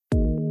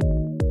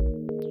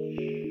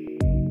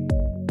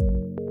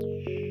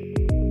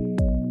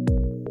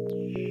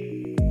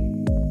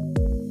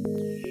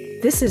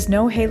This is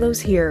No Halos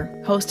Here,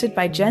 hosted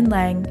by Jen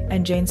Lang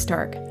and Jane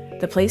Stark,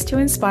 the place to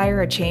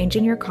inspire a change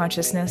in your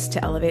consciousness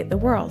to elevate the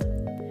world.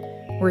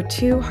 We're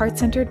two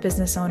heart-centered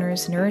business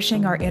owners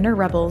nourishing our inner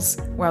rebels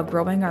while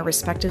growing our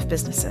respective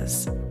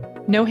businesses.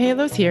 No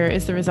Halos Here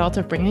is the result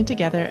of bringing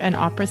together an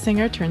opera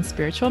singer turned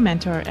spiritual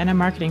mentor and a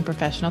marketing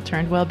professional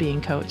turned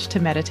well-being coach to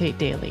meditate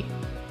daily.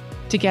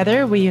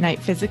 Together, we unite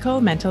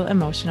physical, mental,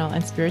 emotional,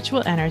 and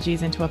spiritual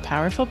energies into a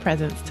powerful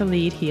presence to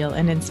lead, heal,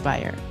 and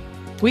inspire.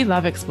 We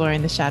love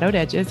exploring the shadowed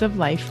edges of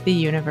life, the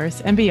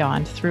universe, and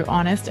beyond through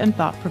honest and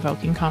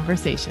thought-provoking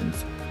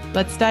conversations.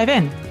 Let's dive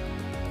in.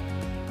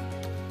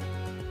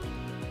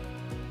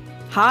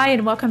 Hi,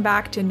 and welcome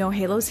back to No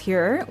Halos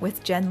Here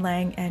with Jen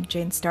Lang and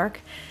Jane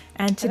Stark.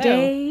 And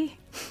today,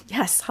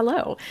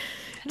 hello.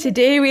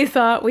 Today we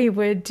thought we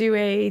would do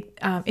a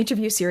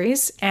interview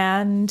series.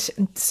 And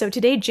so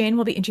today Jane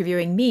will be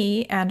interviewing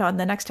me, and on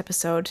the next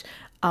episode,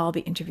 I'll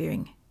be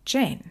interviewing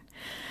Jane.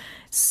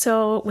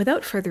 So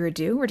without further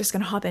ado, we're just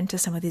going to hop into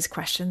some of these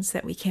questions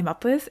that we came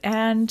up with.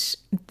 And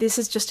this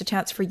is just a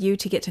chance for you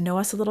to get to know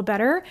us a little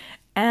better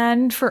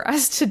and for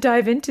us to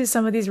dive into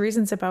some of these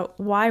reasons about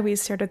why we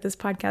started this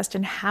podcast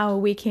and how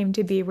we came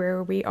to be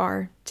where we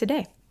are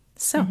today.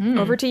 So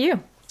over to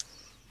you.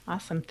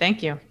 Awesome.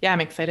 Thank you. Yeah,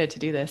 I'm excited to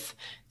do this.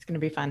 It's going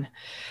to be fun.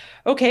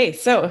 Okay,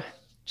 so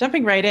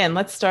jumping right in,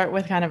 let's start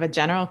with kind of a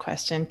general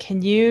question.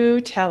 Can you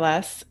tell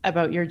us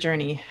about your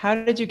journey? How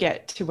did you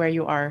get to where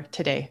you are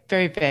today?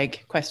 Very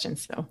vague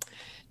questions, so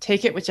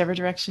take it whichever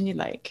direction you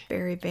like.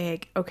 Very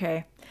vague.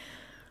 Okay.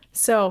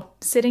 So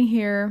sitting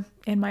here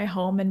in my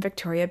home in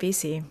Victoria,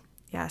 BC.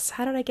 Yes.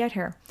 How did I get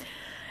here?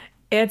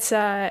 It's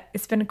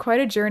been quite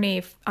a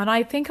journey, and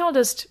I think I'll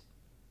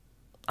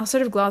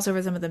sort of gloss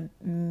over some of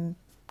the,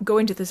 go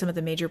into some of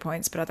the major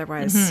points, but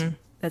otherwise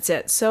that's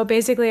it. So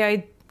basically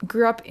I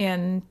grew up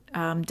in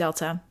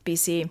Delta,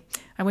 BC.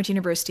 I went to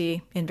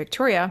university in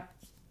Victoria.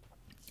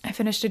 I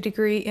finished a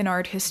degree in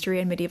art history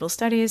and medieval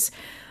studies.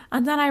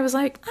 And then I was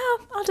like,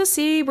 I'll just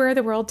see where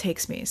the world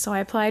takes me. So I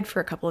applied for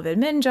a couple of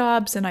admin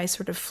jobs and I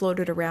sort of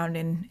floated around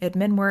in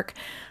admin work.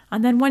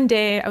 And then one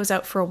day I was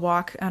out for a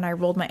walk and I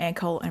rolled my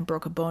ankle and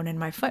broke a bone in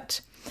my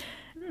foot.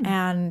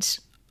 And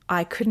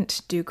I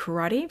couldn't do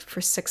karate for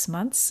 6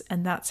 months.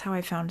 And that's how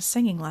I found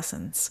singing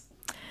lessons.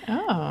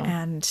 Oh.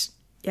 And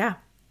yeah.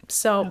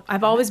 So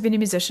I've always been a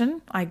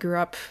musician. I grew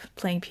up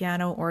playing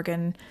piano,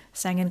 organ,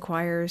 sang in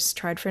choirs,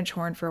 tried French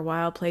horn for a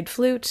while, played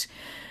flute.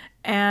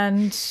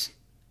 And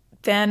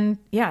then,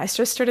 I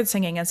just started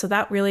singing. And so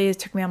that really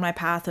took me on my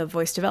path of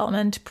voice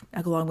development,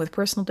 along with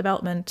personal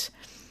development.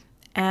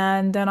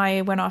 And then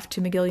I went off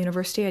to McGill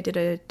University. I did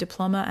a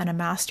diploma and a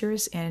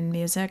master's in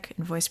music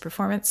and voice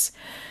performance.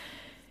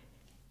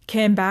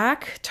 Came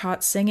back,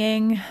 taught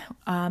singing,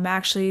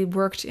 actually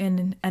worked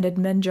in an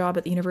admin job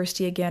at the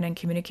university again in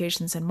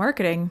communications and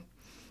marketing.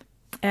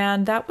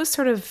 And that was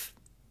sort of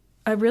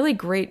a really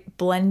great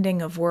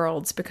blending of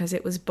worlds because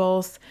it was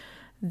both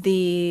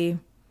the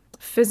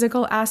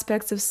physical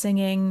aspects of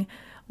singing,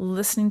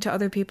 listening to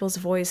other people's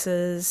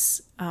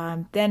voices.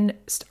 Then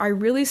I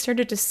really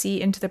started to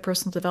see into the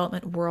personal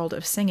development world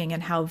of singing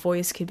and how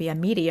voice could be a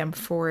medium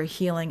for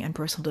healing and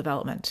personal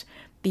development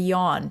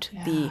beyond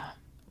the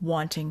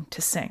wanting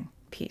to sing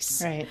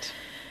piece. Right.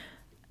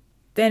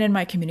 Then in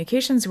my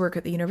communications work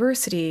at the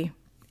university,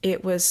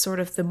 it was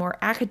sort of the more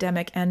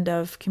academic end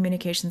of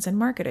communications and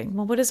marketing.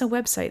 Well, what does a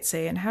website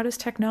say? And how does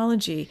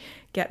technology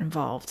get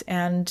involved?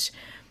 And,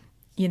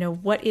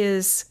 what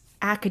is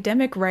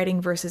academic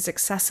writing versus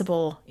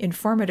accessible,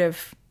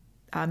 informative,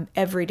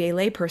 everyday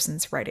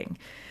layperson's writing?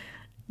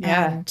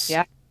 Yeah.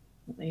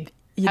 And,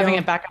 Having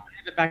a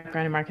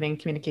background in marketing and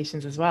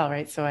communications as well,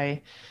 right? So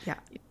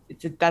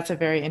that's a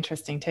very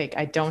interesting take.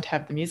 I don't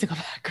have the musical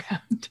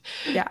background.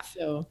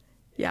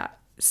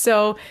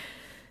 So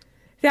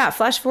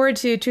flash forward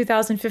to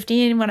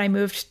 2015 when I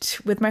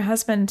moved with my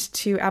husband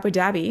to Abu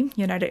Dhabi,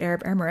 United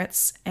Arab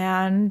Emirates,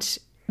 and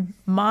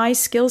my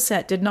skill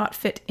set did not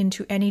fit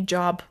into any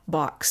job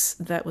box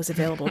that was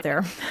available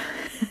there.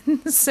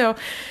 So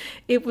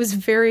it was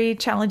very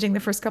challenging the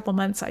first couple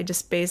months. I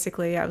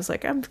was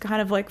like, I'm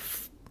kind of like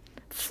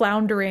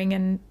floundering,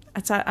 and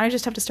I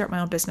just have to start my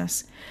own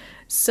business.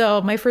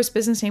 So my first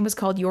business name was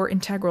called Your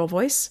Integral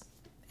Voice,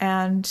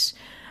 and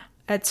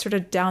it's sort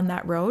of down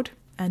that road.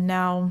 And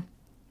now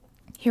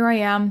here I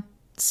am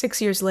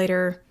 6 years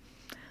later,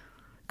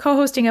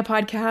 co-hosting a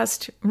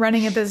podcast,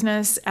 running a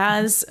business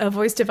as a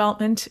voice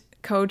development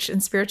coach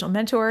and spiritual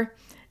mentor.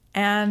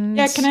 And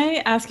can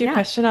I ask you a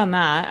question on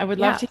that? I would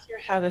love to hear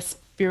how the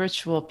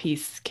spiritual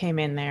piece came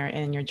in there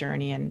in your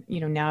journey. And,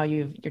 now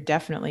you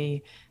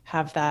definitely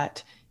have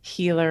that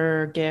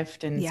healer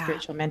gift and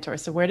spiritual mentor.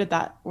 So where did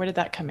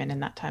that come in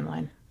that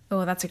timeline?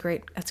 Oh, that's a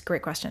great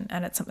question.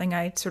 And it's something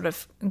I sort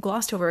of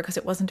glossed over because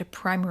it wasn't a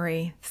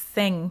primary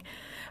thing.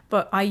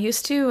 But I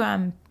used to,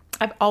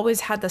 I've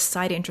always had this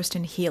side interest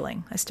in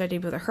healing. I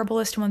studied with a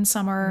herbalist one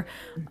summer.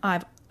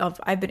 I've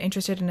been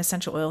interested in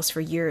essential oils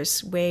for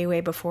years, way, way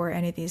before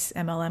any of these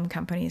MLM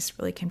companies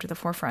really came to the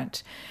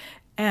forefront.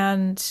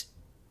 And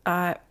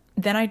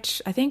then I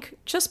think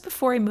just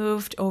before I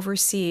moved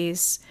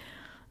overseas,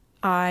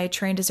 I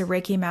trained as a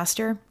Reiki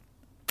master.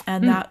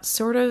 And I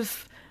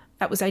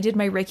did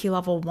my Reiki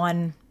level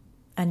 1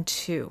 and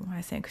 2,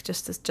 I think,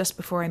 just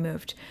before I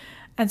moved.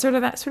 And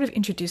that sort of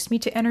introduced me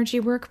to energy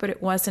work, but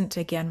it wasn't,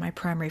 again, my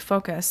primary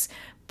focus.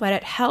 But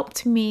it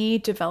helped me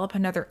develop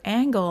another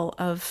angle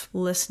of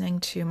listening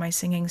to my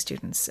singing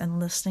students and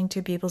listening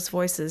to people's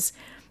voices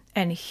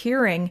and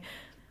hearing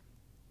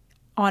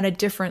on a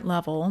different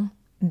level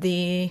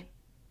the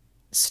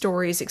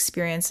stories,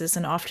 experiences,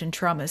 and often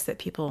traumas that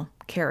people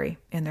carry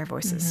in their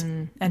voices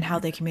and how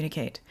they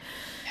communicate.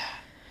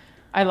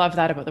 I love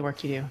that about the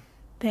work you do.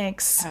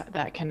 Thanks.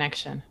 That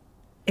connection.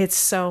 It's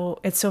so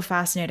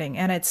fascinating.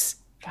 And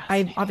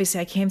I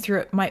came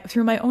through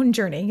my own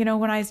journey. You know,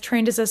 when I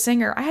trained as a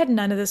singer, I had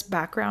none of this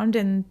background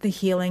in the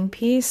healing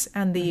piece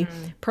and the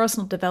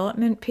personal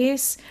development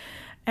piece.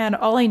 And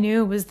all I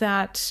knew was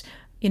that,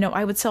 you know,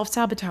 I would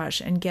self-sabotage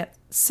and get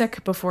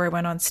sick before I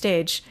went on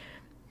stage,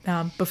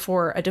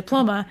 before a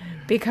diploma,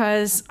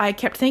 because I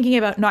kept thinking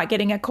about not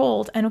getting a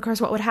cold. And of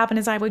course, what would happen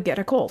is I would get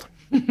a cold.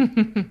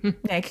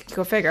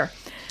 Go figure.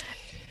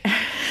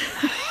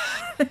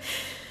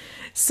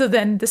 So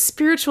then the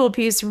spiritual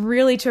piece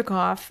really took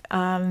off.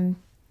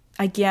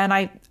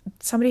 Again,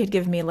 somebody had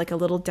given me like a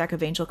little deck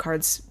of angel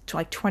cards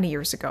like 20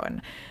 years ago.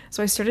 And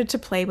so I started to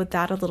play with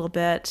that a little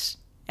bit.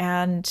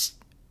 And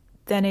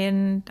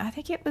then I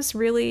think it was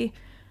really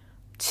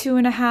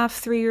 2.5,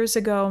 3 years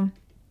ago,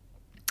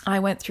 I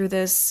went through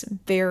this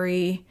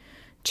very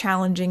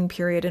challenging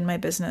period in my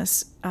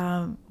business,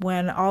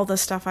 when all the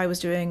stuff I was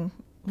doing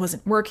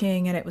wasn't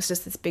working, and it was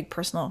just this big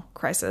personal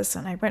crisis.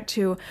 And I went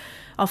to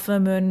a full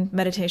moon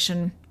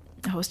meditation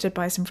hosted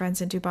by some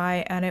friends in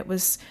Dubai, and it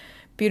was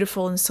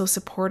beautiful and so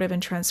supportive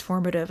and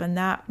transformative. And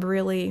that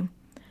really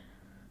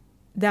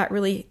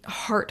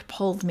heart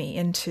pulled me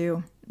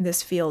into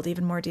this field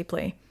even more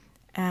deeply.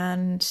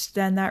 And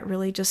then that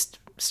really just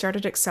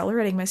started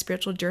accelerating my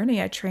spiritual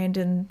journey. I trained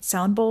in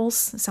sound bowl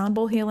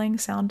healing,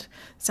 sound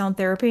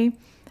therapy,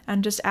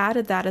 and just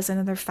added that as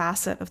another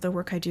facet of the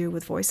work I do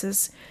with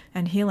voices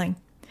and healing.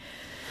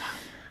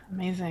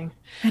 Amazing.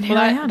 And here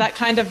I am. That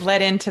kind of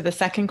led into the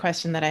second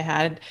question that I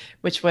had,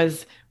 which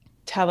was,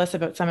 tell us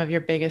about some of your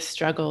biggest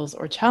struggles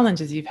or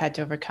challenges you've had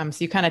to overcome.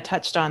 So you kind of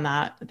touched on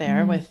that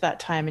there with that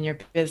time in your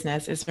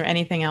business. Is there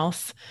anything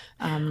else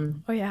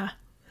on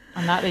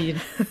that you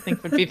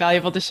think would be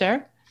valuable to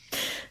share?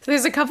 So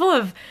there's a couple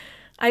of,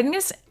 I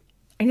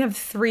have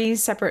three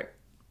separate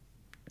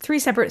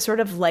sort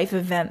of life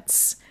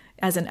events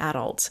as an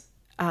adult.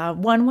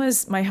 One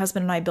was my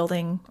husband and I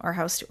building our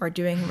house, or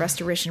doing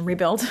restoration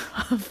rebuild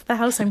of the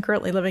house I'm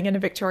currently living in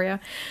Victoria,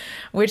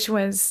 which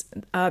was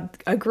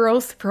a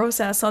growth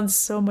process on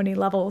so many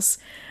levels.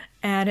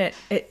 And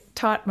it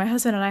taught my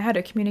husband and I how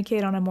to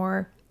communicate on a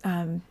more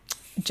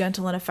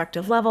gentle and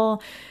effective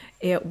level.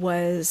 It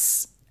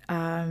was,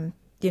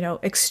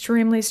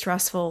 extremely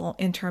stressful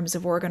in terms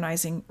of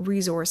organizing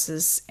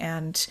resources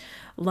and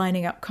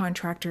lining up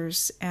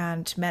contractors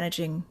and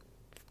managing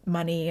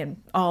money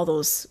and all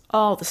the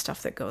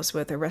stuff that goes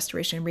with a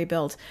restoration and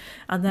rebuild.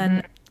 And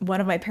then one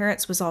of my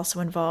parents was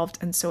also involved.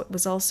 And so it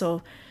was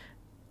also,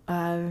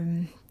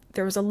 there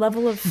was a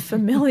level of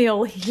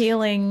familial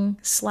healing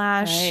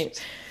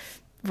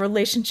 /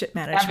 relationship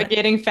management.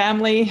 Navigating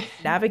family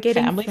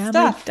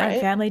stuff, right?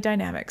 Family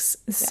dynamics.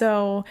 Yeah.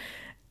 So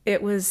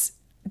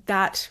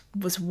that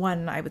was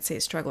one, I would say,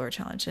 struggle or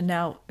challenge. And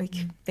now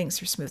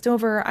things are smoothed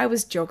over. I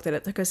always joke that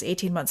it took us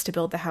 18 months to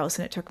build the house,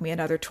 and it took me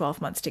another 12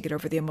 months to get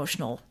over the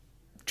emotional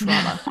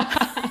trauma.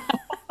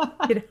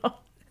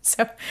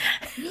 So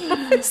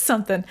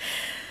something.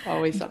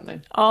 Always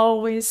something.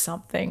 Always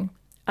something.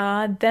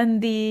 Then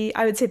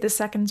I would say the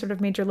second sort of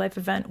major life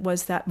event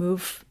was that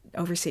move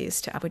overseas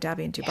to Abu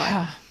Dhabi and Dubai.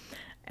 Yeah.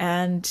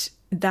 And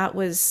that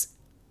was,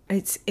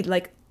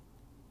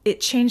 it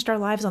changed our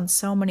lives on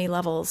so many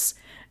levels.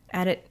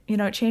 And it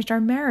changed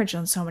our marriage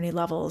on so many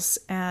levels,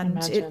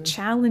 and it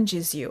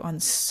challenges you on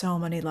so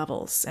many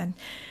levels. And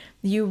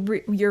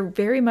you're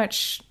very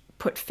much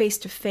put face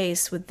to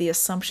face with the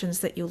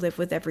assumptions that you live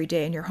with every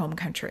day in your home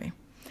country.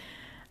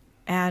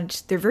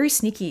 And they're very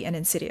sneaky and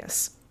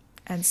insidious.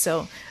 And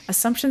so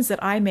assumptions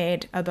that I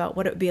made about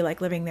what it would be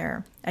like living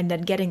there, and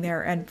then getting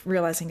there and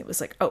realizing it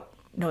was like, oh,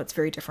 no, it's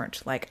very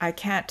different. Like, I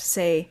can't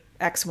say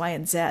X, Y,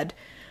 and Z.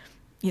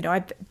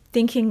 I'm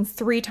thinking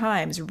 3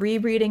 times,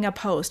 rereading a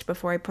post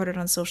before I put it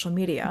on social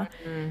media,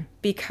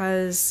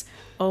 because,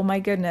 oh my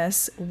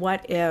goodness,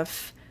 what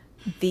if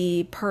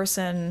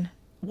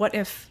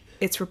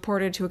it's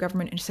reported to a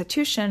government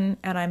institution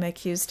and I'm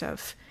accused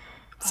of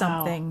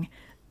something?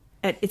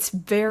 Wow. It's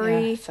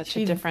very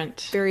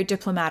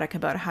diplomatic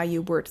about how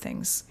you word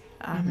things,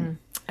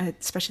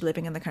 especially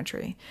living in the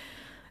country.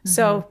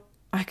 So,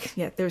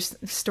 there's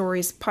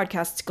stories,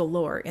 podcasts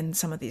galore in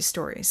some of these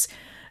stories.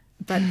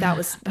 But that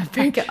was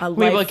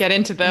we will get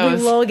into those.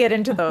 We will get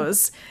into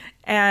those.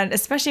 And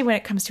especially when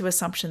it comes to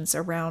assumptions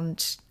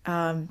around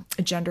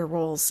gender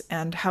roles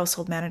and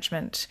household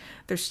management,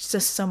 there's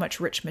just so much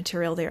rich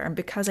material there. And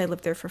because I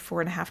lived there for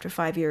 4.5 to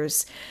 5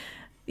 years,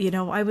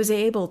 I was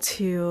able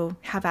to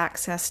have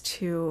access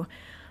to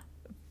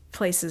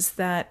places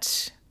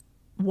that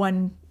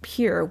one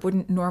here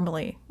wouldn't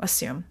normally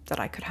assume that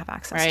I could have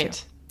access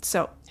to.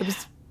 So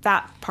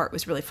that part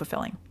was really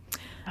fulfilling.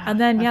 And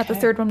then, the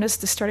third one was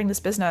starting this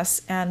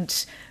business.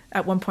 And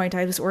at one point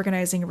I was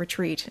organizing a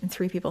retreat and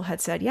 3 people had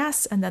said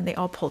yes. And then they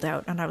all pulled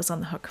out and I was on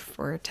the hook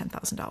for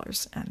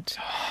 $10,000. And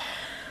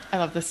I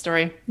love this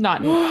story.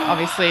 Not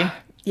obviously.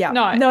 Yeah.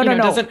 No. It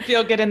doesn't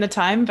feel good in the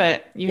time,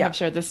 but you have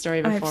shared this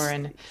story before,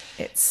 and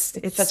it's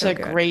such so a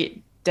good.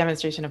 great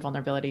demonstration of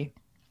vulnerability.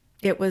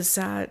 It was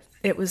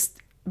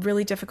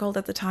really difficult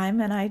at the time,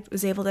 and I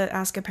was able to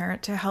ask a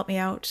parent to help me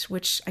out,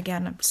 which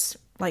again, I'm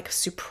like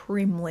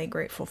supremely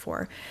grateful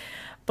for.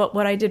 But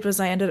what I did was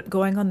I ended up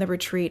going on the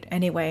retreat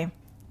anyway.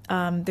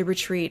 The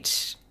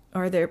retreat,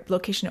 or the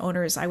location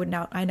owners, I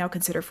now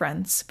consider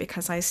friends,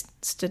 because I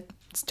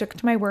stuck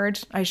to my word.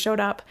 I showed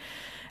up,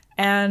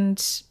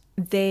 and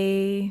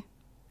they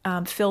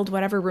filled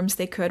whatever rooms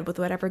they could with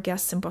whatever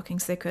guests and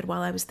bookings they could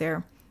while I was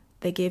there.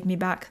 They gave me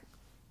back,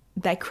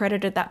 they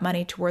credited that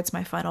money towards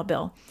my final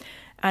bill.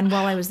 And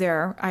while I was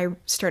there, I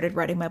started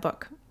writing my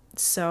book.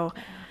 So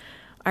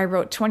I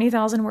wrote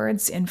 20,000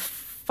 words in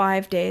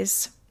 5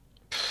 days.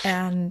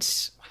 And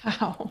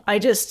wow. I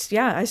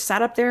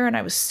sat up there and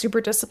I was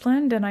super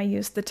disciplined, and I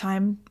used the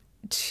time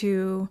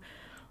to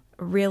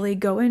really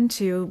go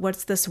into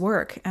what's this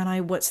work,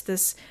 and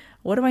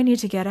what do I need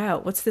to get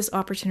out? What's this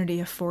opportunity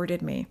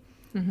afforded me?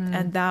 Mm-hmm.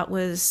 And that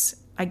was,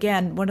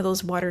 again, one of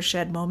those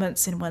watershed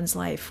moments in one's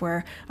life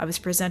where I was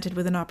presented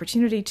with an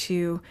opportunity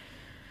to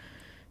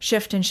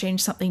shift and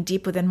change something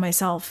deep within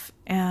myself.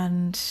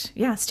 And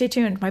stay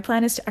tuned. My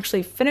plan is to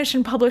actually finish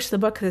and publish the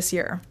book this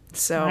year.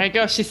 So there you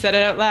go. She said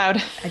it out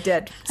loud. I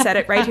did. Said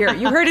it right here.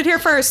 You heard it here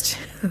first.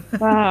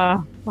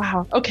 Wow.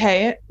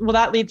 Okay. Well,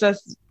 that leads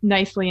us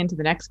nicely into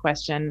the next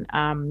question.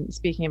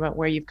 Speaking about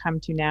where you've come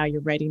to now,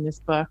 you're writing this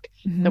book,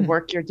 mm-hmm. the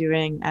work you're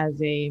doing as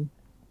a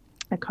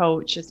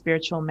coach, a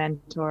spiritual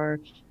mentor,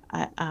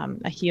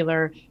 a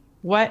healer.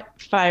 What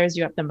fires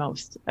you up the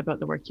most about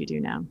the work you do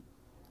now?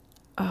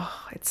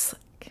 Oh, it's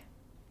like,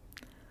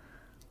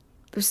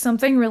 there's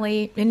something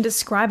really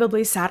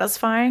indescribably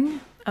satisfying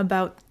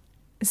about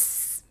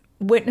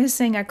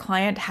witnessing a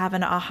client have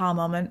an aha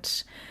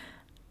moment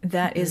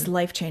that mm-hmm. is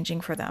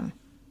life-changing for them,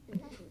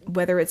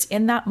 whether it's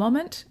in that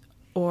moment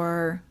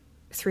or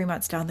 3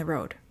 months down the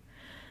road.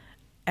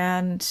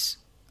 And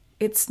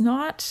it's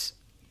not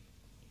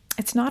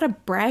a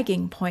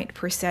bragging point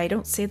per se. I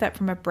don't say that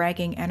from a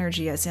bragging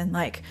energy, as in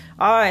like,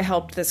 I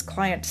helped this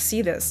client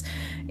see this.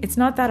 It's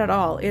not that at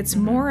all. It's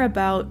mm-hmm. more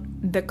about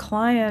the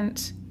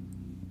client,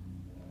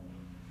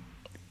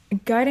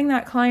 guiding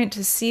that client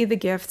to see the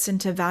gifts and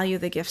to value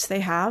the gifts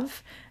they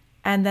have.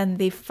 And then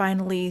they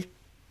finally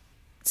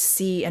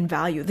see and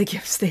value the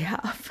gifts they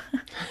have.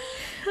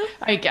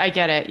 I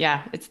get it.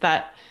 Yeah. It's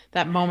that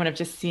moment of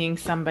just seeing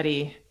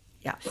somebody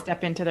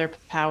step into their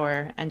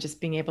power and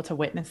just being able to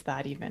witness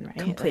that, even, right?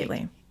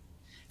 Completely.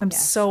 I'm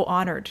so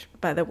honored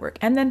by the work.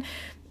 And then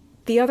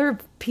the other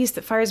piece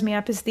that fires me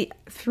up is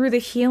through the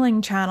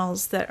healing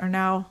channels that are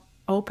now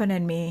open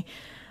in me,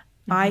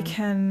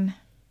 mm-hmm.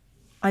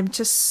 I'm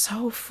just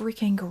so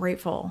freaking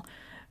grateful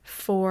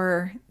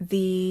for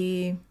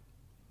the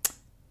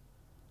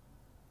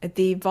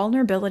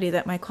vulnerability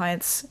that my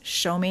clients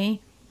show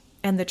me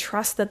and the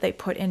trust that they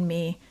put in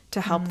me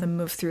to help them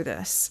move through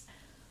this.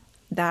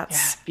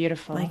 That's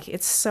beautiful. Like,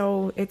 it's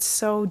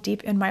so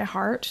deep in my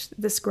heart,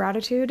 this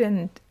gratitude,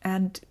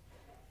 and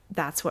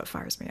that's what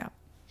fires me up.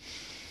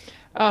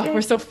 Oh,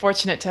 we're so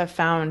fortunate to have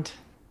found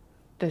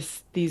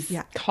these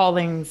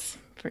callings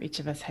for each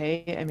of us.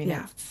 Hey, I mean,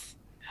 it's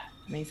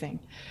amazing.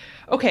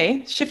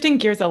 Okay. Shifting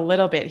gears a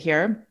little bit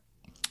here.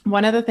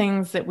 One of the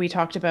things that we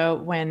talked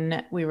about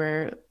when we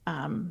were,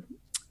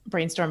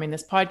 brainstorming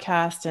this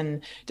podcast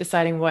and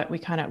deciding what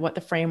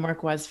the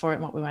framework was for it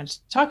and what we wanted to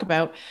talk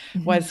about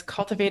mm-hmm. was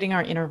cultivating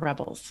our inner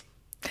rebels.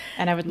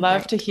 And I would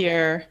love to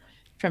hear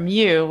from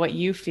you what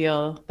you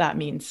feel that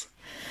means.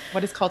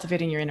 What is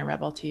cultivating your inner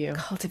rebel to you?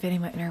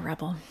 Cultivating my inner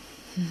rebel.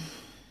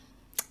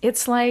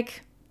 It's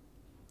like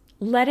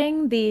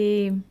letting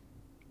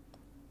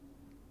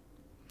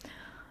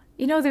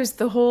there's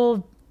the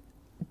whole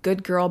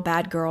good girl,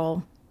 bad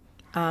girl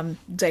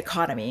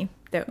dichotomy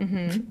that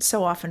mm-hmm.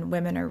 so often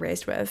women are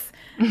raised with,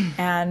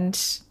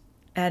 and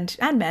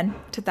men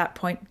to that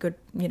point. Good,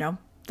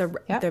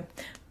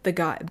 the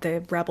guy,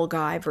 the rebel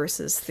guy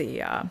versus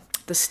the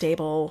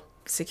stable,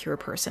 secure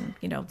person.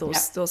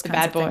 Those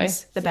kinds of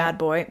things. The bad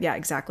boy,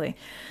 exactly.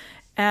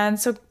 And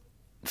so,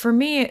 for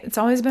me, it's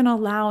always been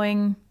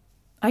allowing.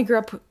 I grew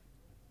up,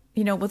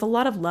 with a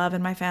lot of love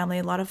in my family.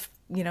 A lot of,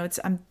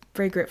 I'm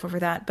very grateful for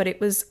that. But it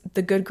was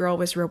the good girl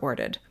was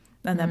rewarded,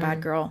 and the bad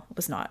girl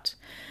was not.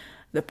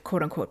 The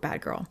quote unquote bad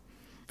girl.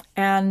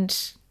 And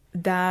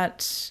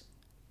that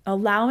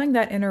allowing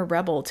that inner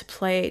rebel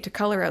to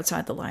color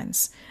outside the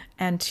lines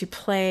and to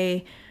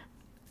play,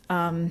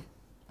 I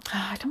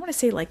don't want to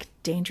say like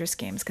dangerous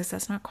games, because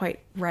that's not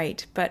quite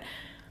right, but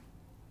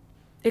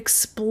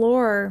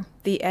explore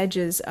the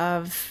edges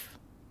of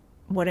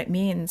what it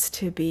means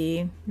to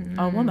be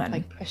a woman.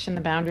 Like pushing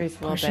the boundaries a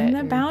little bit. Pushing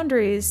the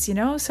boundaries, you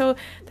know? So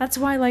that's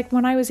why, like,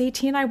 when I was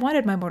 18, I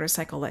wanted my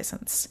motorcycle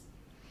license.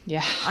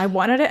 Yeah. I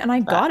wanted it and I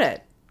got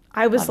it.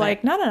 I was Love like,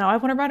 it. no, I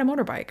want to ride a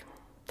motorbike.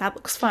 That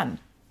looks fun.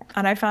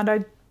 And I found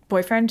a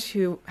boyfriend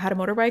who had a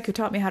motorbike who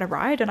taught me how to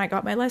ride, and I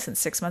got my license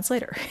 6 months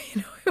later.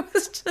 You know, it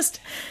was just,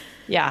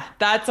 Yeah.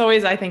 That's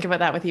always, I think about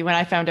that with you. When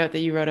I found out that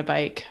you rode a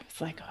bike, it's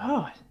like,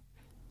 oh,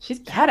 she's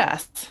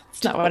badass.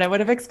 It's not what I would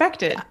have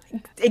expected.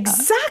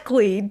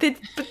 exactly. But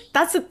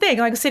that's the thing.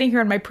 Like sitting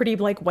here in my pretty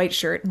like white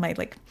shirt and my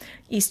like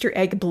Easter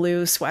egg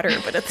blue sweater,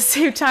 but at the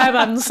same time,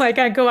 I'm just like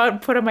I go out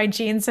and put on my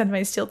jeans and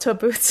my steel toe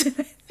boots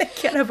and I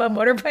get up a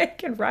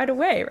motorbike and ride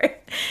away.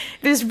 Right?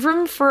 There's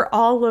room for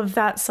all of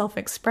that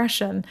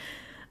self-expression,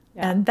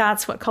 and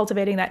that's what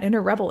cultivating that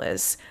inner rebel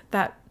is.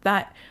 That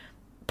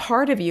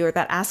part of you, or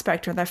that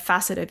aspect, or that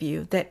facet of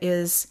you that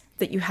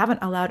you haven't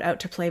allowed out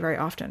to play very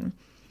often,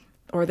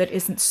 or that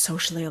isn't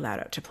socially allowed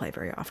out to play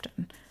very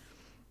often.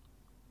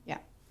 Yeah.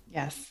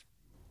 Yes.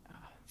 Oh,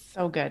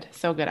 so good.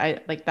 So good.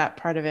 I like that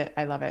part of it.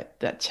 I love it.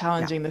 That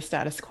challenging the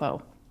status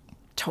quo.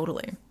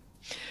 Totally.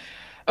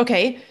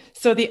 Okay.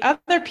 So the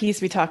other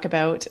piece we talk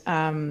about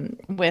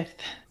with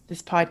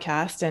this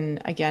podcast,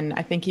 and again,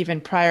 I think even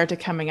prior to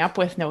coming up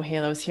with No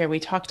Halos here, we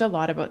talked a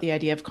lot about the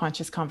idea of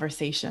conscious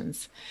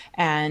conversations.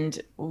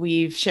 And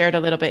we've shared a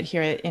little bit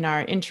here in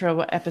our intro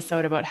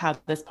episode about how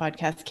this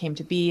podcast came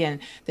to be, and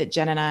that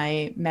Jen and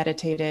I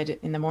meditated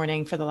in the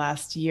morning for the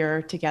last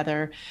year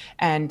together.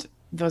 And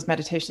those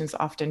meditations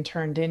often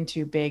turned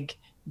into big,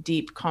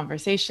 deep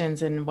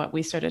conversations and what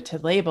we started to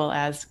label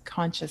as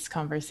conscious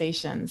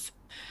conversations.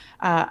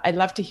 I'd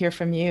love to hear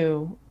from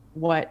you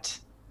what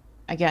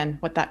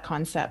that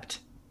concept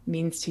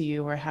means to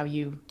you, or how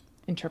you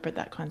interpret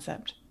that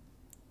concept.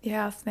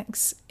 Yeah,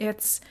 thanks.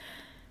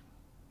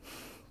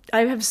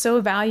 I have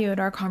so valued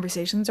our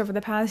conversations over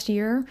the past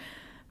year,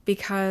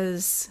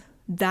 because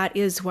that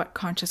is what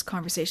conscious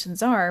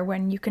conversations are.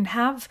 When you can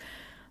have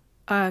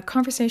a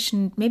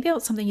conversation maybe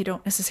about something you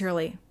don't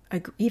necessarily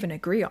even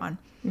agree on,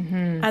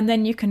 and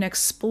then you can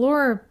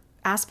explore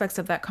aspects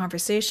of that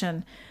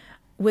conversation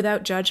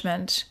without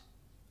judgment,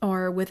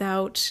 or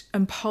without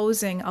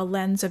imposing a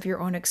lens of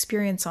your own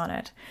experience on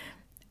it.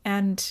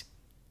 And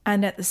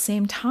at the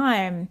same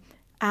time,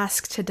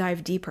 ask to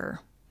dive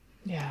deeper.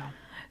 Yeah.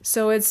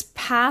 So it's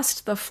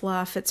past the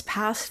fluff, it's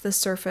past the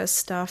surface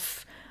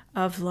stuff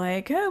of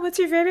like, oh, what's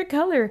your favorite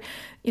color?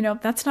 You know,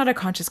 that's not a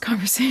conscious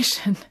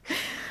conversation.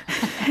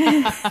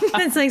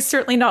 It's like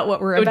certainly not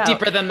what we're about. Go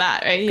deeper than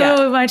that, right? Yeah.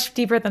 Go much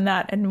deeper than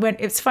that. And when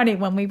it's funny,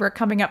 when we were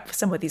coming up with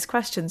some of these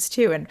questions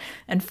too,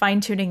 and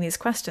fine-tuning these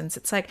questions,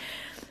 it's like,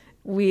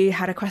 we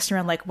had a question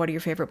around like, what are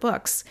your favorite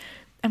books?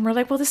 And we're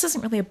like, well, this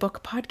isn't really a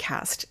book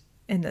podcast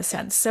in this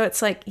sense. So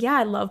it's like, yeah,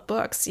 I love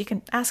books. You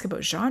can ask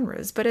about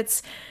genres,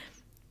 but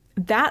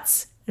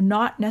that's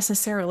not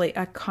necessarily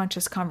a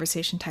conscious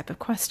conversation type of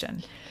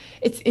question.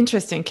 It's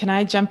interesting. Can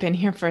I jump in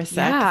here for a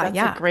sec? Yeah,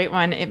 That's a great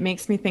one. It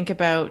makes me think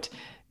about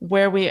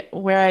where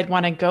I'd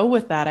want to go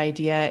with that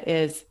idea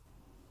is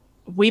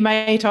we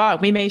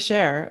may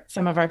share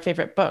some of our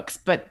favorite books,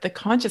 but the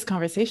conscious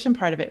conversation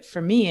part of it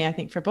for me, I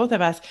think for both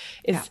of us,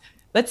 is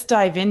let's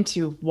dive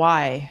into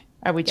why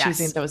are we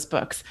choosing those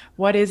books?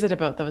 What is it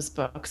about those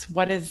books?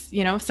 What is,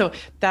 so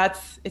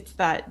it's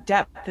that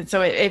depth. And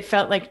so it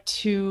felt like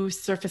too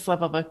surface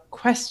level of a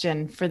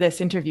question for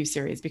this interview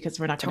series, because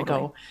we're not going to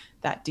go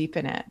that deep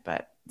in it.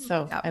 But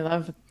so I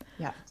love,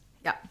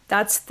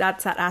 that's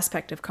that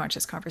aspect of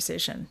conscious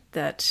conversation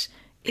that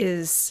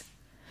is,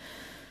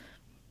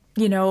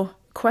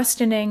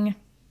 questioning,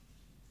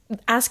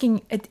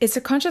 asking. It's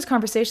a conscious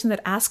conversation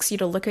that asks you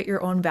to look at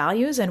your own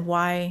values and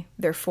why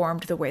they're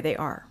formed the way they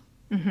are.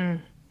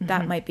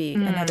 That might be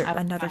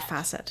another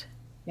facet.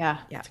 Yeah,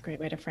 that's a great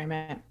way to frame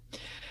it.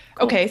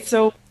 Cool. Okay,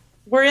 so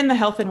we're in the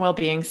health and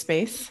well-being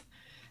space.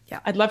 Yeah,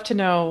 I'd love to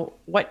know,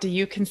 what do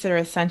you consider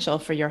essential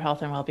for your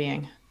health and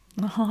well-being?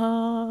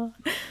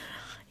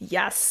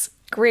 Yes,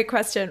 great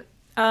question.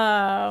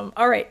 All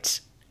right,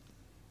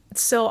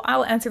 so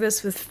I'll answer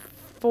this with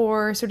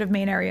 4 sort of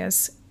main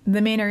areas. The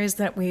main areas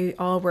that we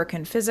all work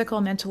in: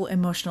 physical, mental,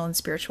 emotional, and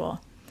spiritual.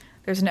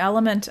 There's an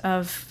element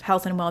of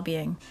health and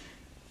well-being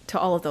to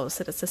all of those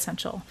that it's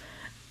essential.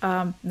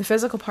 The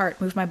physical part,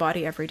 move my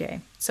body every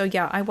day. So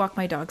yeah, I walk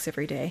my dogs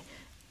every day,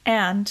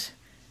 and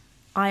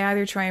I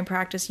either try and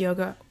practice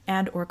yoga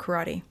and or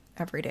karate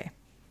every day,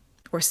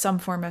 or some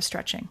form of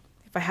stretching.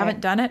 If I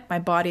haven't done it, my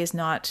body is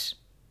not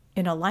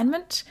in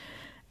alignment,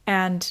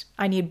 and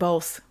I need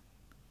both.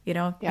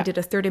 I did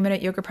a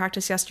 30-minute yoga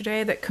practice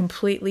yesterday that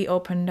completely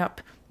opened up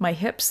my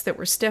hips that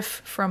were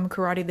stiff from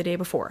karate the day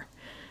before.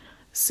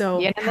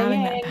 So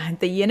having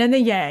the yin and the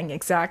yang,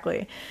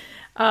 exactly.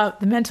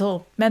 The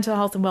mental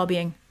health and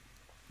well-being,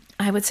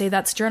 I would say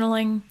that's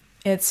journaling.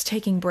 It's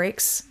taking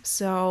breaks.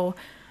 So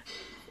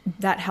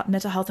that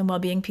mental health and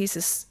well-being piece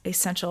is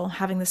essential.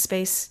 Having the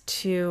space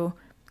to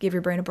give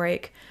your brain a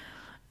break.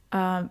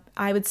 I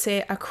would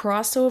say a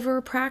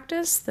crossover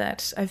practice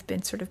that I've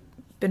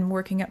been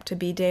working up to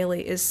be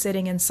daily is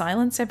sitting in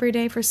silence every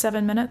day for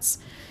 7 minutes.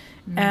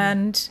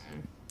 And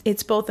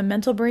it's both a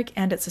mental break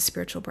and it's a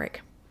spiritual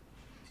break.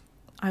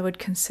 I would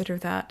consider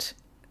that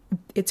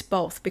it's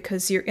both,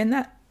 because you're in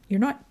that, you're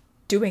not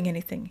doing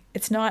anything.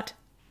 It's not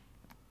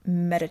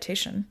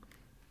meditation.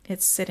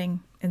 It's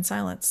sitting in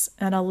silence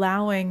and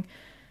allowing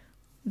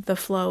the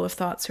flow of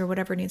thoughts or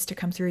whatever needs to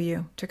come through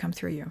you to come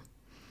through you.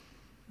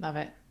 Love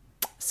it.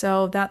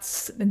 So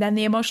then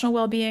the emotional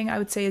well-being, I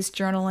would say, is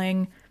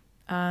journaling,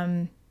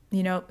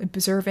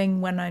 observing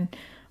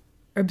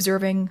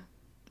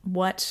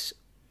what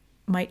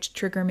might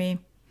trigger me,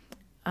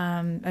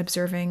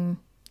 observing,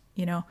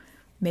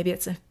 maybe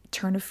it's a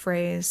turn of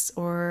phrase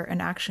or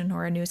an action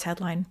or a news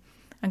headline,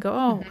 and go,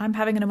 oh, I'm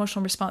having an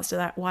emotional response to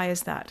that. Why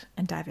is that?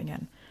 And diving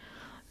in.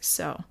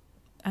 So,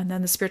 and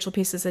then the spiritual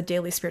piece is a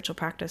daily spiritual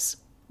practice,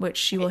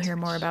 which you will hear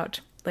more about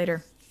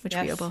later, which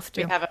we both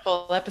do. We have a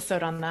full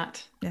episode on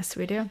that. Yes,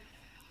 we do.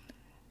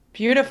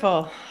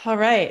 Beautiful. All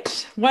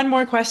right. One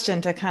more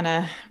question to kind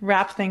of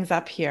wrap things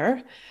up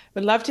here.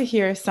 Would love to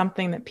hear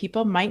something that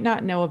people might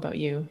not know about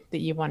you that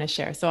you want to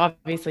share. So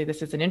obviously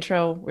this is an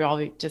intro. We're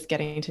all just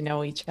getting to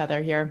know each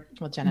other here.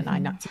 Well, Jen and I,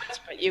 not so much,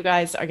 but you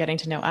guys are getting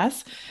to know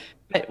us.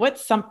 But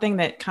what's something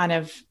that kind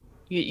of,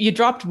 you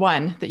dropped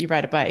one, that you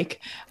ride a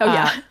bike. Oh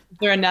yeah. Is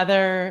there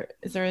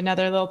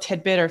another little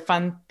tidbit or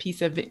fun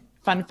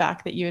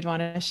fact that you would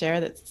want to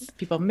share that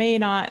people may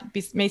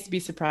be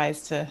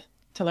surprised to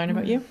learn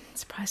about you?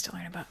 Surprised to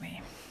learn about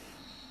me.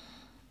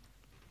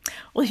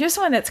 Well, here's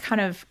one that's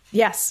kind of,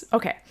 yes.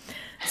 Okay.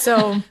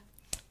 So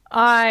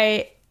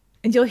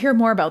you'll hear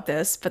more about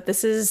this, but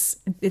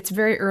it's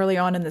very early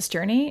on in this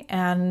journey,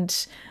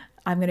 and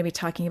I'm going to be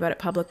talking about it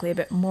publicly a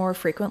bit more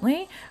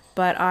frequently,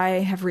 but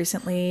I have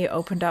recently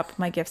opened up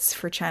my gifts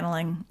for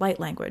channeling light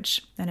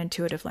language and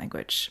intuitive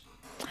language.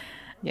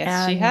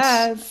 Yes, she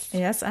has.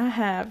 Yes, I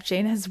have.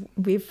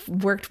 We've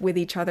worked with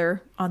each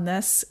other on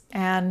this,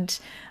 and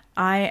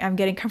I am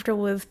getting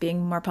comfortable with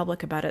being more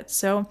public about it.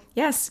 So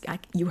yes,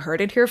 you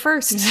heard it here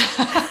first.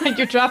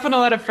 You're dropping a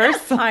lot of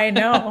firsts. I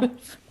know.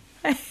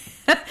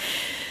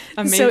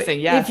 Amazing. So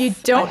yes. If you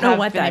don't know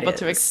what that is. I've been able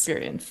to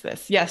experience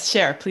this. Yes,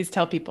 share. Please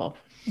tell people.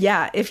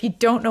 Yeah. If you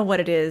don't know what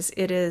it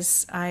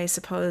is, I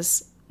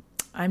suppose,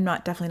 I'm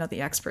definitely not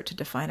the expert to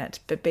define it,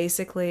 but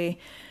basically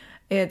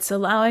it's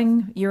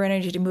allowing your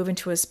energy to move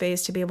into a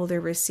space to be able to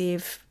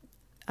receive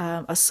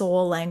a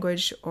soul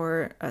language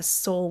or a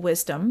soul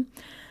wisdom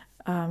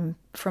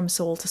from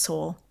soul to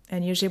soul.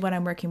 And usually when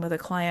I'm working with a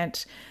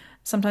client,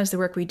 sometimes the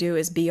work we do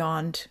is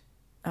beyond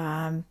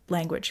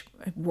language,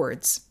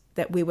 words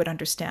that we would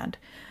understand.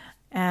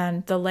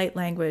 And the light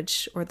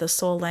language or the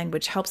soul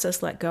language helps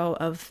us let go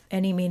of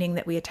any meaning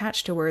that we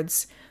attach to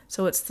words.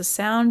 So it's the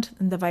sound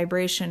and the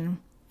vibration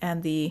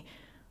and the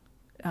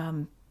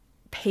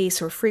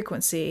pace or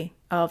frequency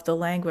of the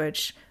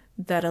language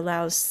that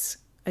allows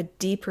a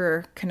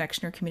deeper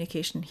connection or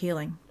communication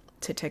healing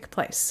to take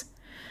place.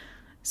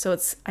 So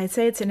I'd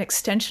say it's an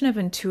extension of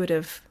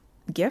intuitive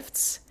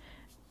gifts,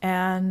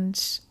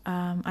 and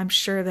I'm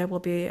sure there will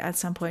be at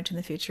some point in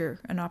the future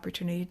an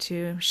opportunity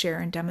to share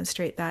and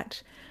demonstrate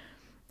that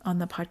on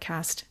the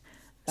podcast.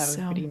 That was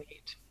pretty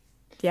neat.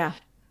 Yeah,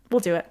 we'll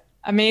do it.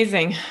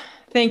 Amazing.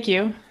 Thank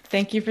you.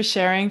 Thank you for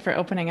sharing, for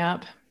opening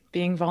up,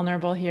 being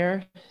vulnerable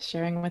here,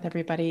 sharing with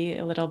everybody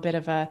a little bit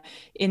of a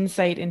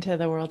insight into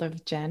the world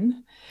of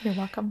Jen. You're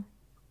welcome.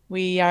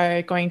 We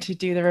are going to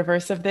do the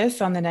reverse of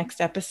this on the next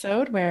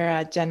episode,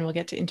 where Jen will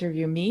get to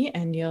interview me,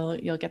 and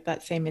you'll get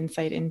that same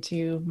insight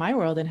into my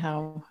world and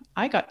how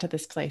I got to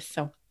this place.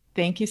 So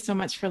thank you so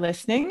much for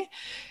listening.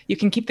 You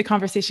can keep the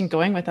conversation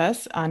going with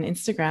us on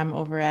Instagram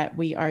over at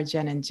We Are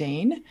Jen and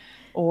Jane,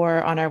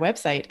 or on our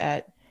website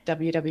at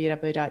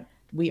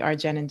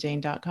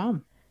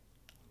www.wearejenandjane.com.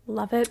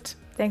 Love it.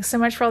 Thanks so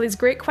much for all these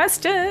great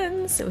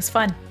questions. It was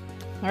fun.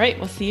 All right,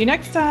 we'll see you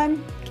next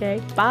time.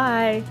 Okay,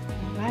 bye.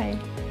 Bye.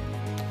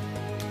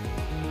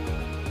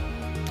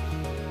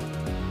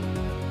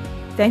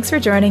 Thanks for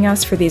joining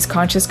us for these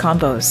conscious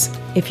combos.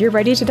 If you're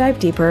ready to dive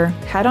deeper,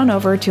 head on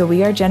over to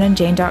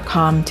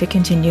wearejenandjane.com to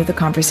continue the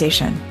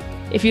conversation.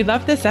 If you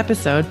loved this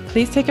episode,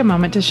 please take a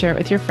moment to share it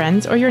with your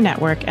friends or your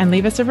network and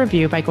leave us a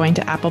review by going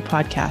to Apple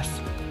Podcasts.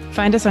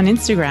 Find us on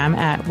Instagram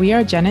at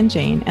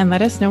wearejenandjane and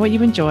let us know what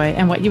you enjoy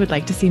and what you would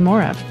like to see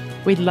more of.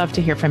 We'd love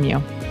to hear from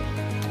you.